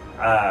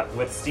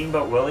with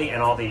Steamboat Willie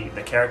and all the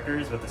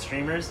characters with the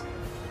streamers,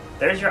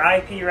 there's your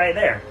IP right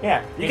there.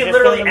 Yeah, You just can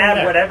literally throw them in add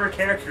there. whatever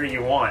character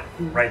you want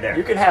right there.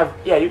 You can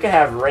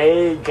have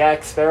Ray,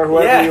 Jack Sparrow,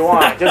 whoever Yeah. you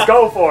want. Just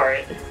go for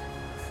it.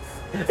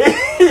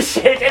 He's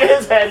shaking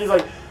his head. He's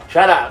like,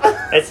 "Shut up."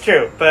 It's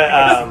true, but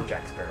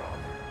Jack Sparrow on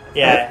there.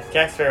 yeah,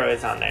 Jack Sparrow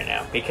is on there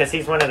now because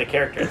he's one of the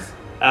characters.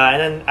 And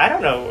then I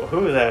don't know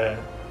who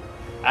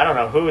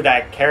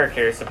that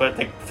character is, but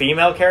the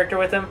female character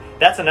with him.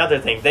 That's another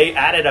thing. They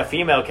added a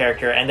female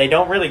character, and they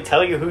don't really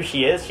tell you who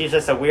she is. She's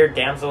just a weird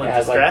damsel in Yeah, I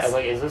distress. was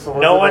like, is this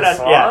no one,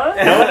 Elizabeth yeah,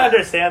 Swan? no one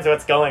understands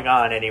what's going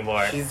on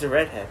anymore. She's the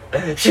redhead.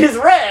 She's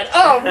red.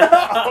 Oh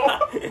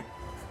no.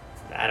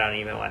 I don't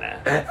even want to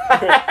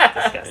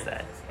discuss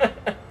that.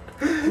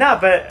 No,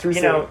 but Too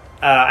you know,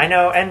 I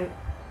know. And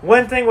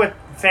one thing with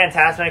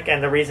Fantasmic,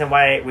 and the reason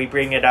why we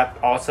bring it up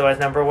also as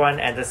number one,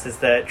 and this is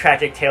the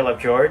tragic tale of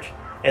George,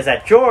 is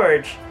that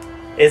George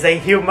is a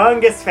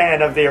humongous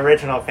fan of the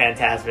original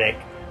Fantasmic.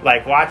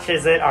 Like,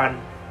 watches it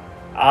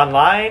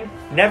online,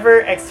 never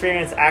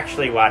experienced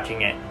actually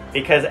watching it.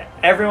 Because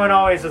everyone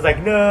always was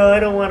like, no, I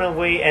don't want to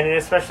wait. And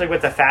especially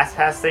with the Fast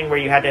Pass thing where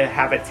you had to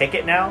have a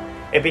ticket now,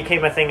 it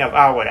became a thing of,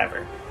 oh,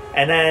 whatever.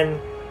 And then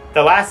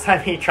the last time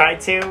he tried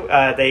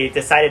to, they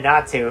decided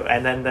not to.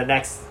 And then the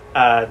next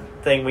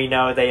thing we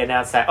know, they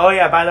announced that, oh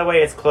yeah, by the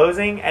way, it's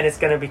closing and it's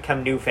going to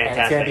become new And Fantasmic.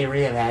 it's gonna be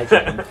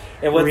reimagined.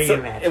 And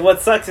Reimagined. and what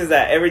sucks is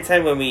that every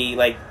time when we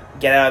like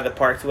get out of the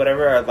parks or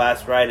whatever, our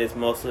last ride is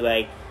mostly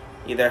like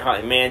either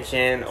Haunted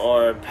Mansion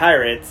or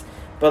Pirates.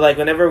 But like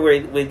whenever we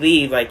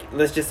leave, like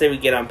let's just say we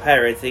get on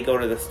Pirates, they go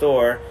to the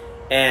store,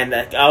 and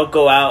like, I'll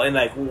go out and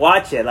like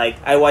watch it. Like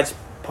I watch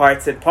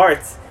parts and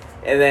parts,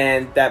 and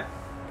then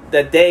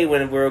that day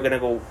when we were gonna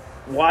go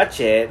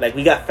watch it, like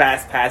we got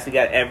Fast Pass, we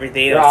got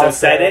everything. You're I was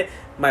so all excited. set.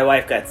 My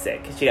wife got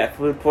sick. She got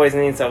food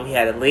poisoning, so we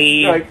had to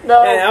leave. You're like,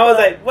 no, and I was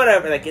but- like,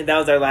 whatever. Like that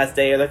was our last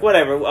day. Like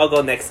whatever, I'll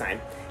go next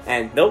time.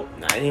 And nope,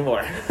 not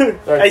anymore.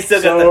 I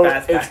still got the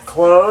Fast It's Pass.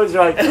 closed.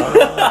 You're like,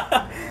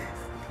 "Ugh."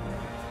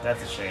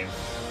 That's a shame.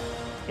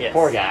 Yes.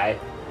 Poor guy.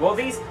 Well,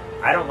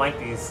 I don't like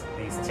these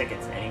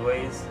tickets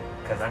anyways,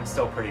 because I'm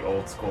still pretty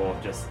old school,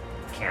 just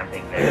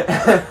camping there.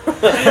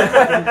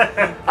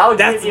 I'll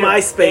That's give you- my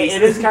space.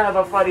 It is kind of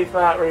a funny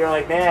thought where you're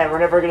like, man, we're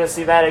never going to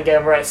see that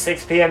again. We're at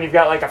 6 p.m. You've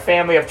got like a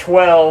family of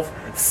 12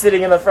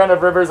 sitting in the front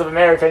of Rivers of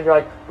America, and you're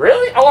like,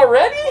 really?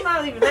 Already?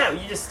 Not even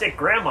that. You just stick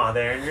grandma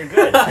there and you're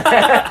good.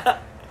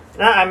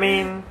 No, I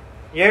mean,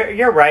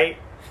 you're right.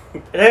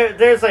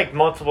 There's like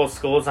multiple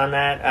schools on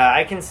that.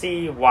 I can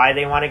see why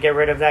they want to get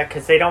rid of that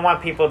because they don't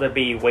want people to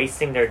be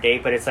wasting their day.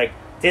 But it's like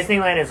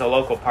Disneyland is a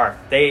local park.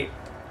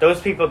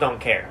 Those people don't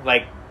care.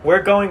 Like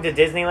we're going to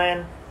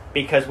Disneyland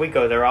because we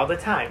go there all the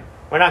time.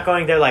 We're not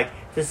going there like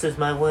this is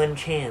my one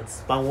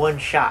chance, my one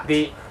shot.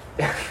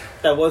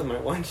 That was my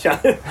one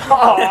shot.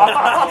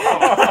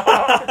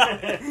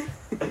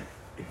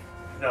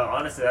 No,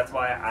 honestly, that's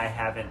why I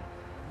haven't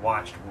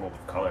watched World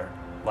of Color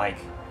like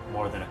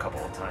more than a couple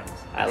of times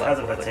I because love of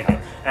the World of ticket.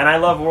 Color. And I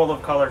love World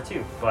of Color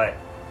too, but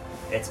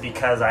it's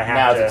because I have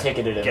Now to it's a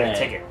ticketed get event. a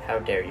ticket. How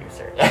dare you,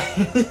 sir?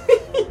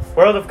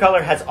 World of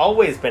Color has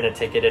always been a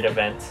ticketed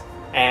event,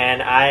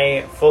 and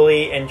I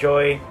fully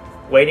enjoy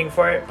waiting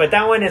for it. But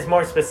that one is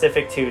more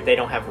specific to they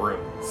don't have room,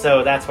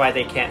 so that's why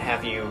they can't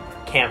have you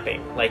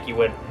camping like you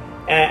would.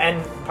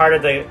 And part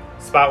of the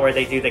spot where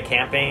they do the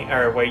camping,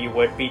 or where you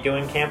would be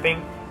doing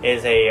camping,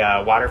 is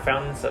a water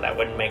fountain, so that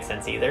wouldn't make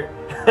sense either.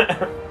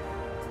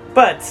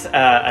 But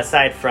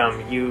aside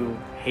from you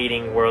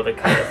hating World of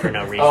Color for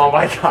no reason, Oh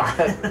my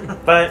god.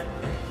 but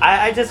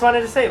I just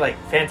wanted to say, like,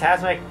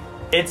 Fantasmic,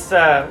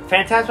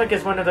 Fantasmic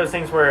is one of those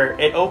things where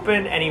it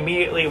opened and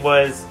immediately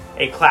was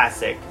a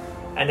classic,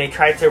 and they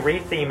tried to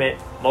retheme it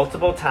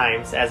multiple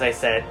times, as I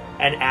said,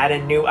 and add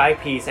in new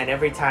IPs, and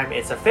every time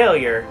it's a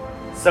failure.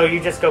 So you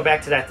just go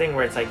back to that thing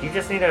where it's like, you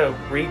just need to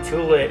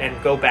retool it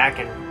and go back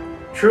and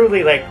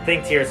truly, like,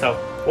 think to yourself,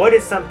 what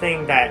is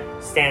something that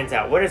stands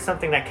out? What is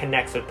something that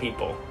connects with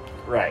people?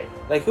 Right.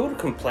 Like who would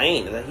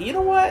complain? Like you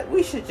know what?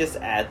 We should just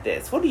add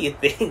this. What do you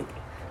think?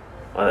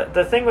 Well,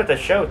 the thing with the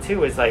show,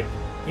 too, is, like,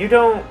 you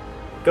don't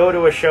go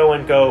to a show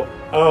and go,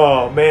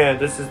 oh, man,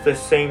 this is the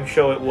same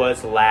show it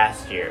was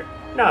last year.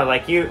 No,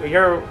 like,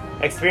 you're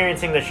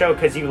experiencing the show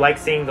because you like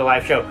seeing the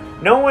live show.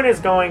 No one is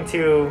going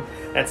to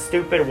that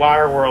stupid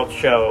Waterworld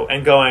show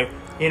and going,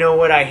 you know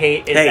what I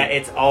hate is that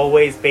it's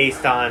always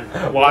based on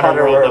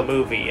Waterworld, the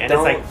movie. And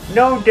Don't- it's like,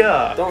 no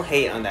duh. Don't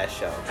hate on that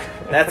show.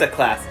 That's a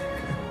classic.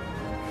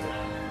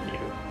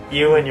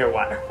 You and your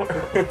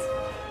Waterworld.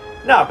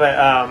 No, but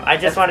I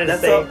just wanted to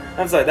That's say... all,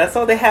 I'm sorry. That's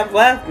all they have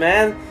left,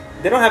 man.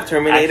 They don't have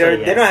Terminator.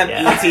 Actually, They don't have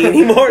yes, E.T. yeah.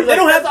 anymore. They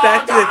don't have That's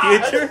Back to all the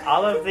gone. Future.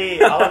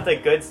 all of the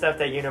good stuff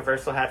that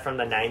Universal had from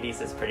the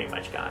 90s is pretty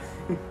much gone.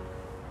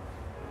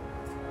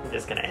 I'm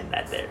just gonna end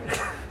that there.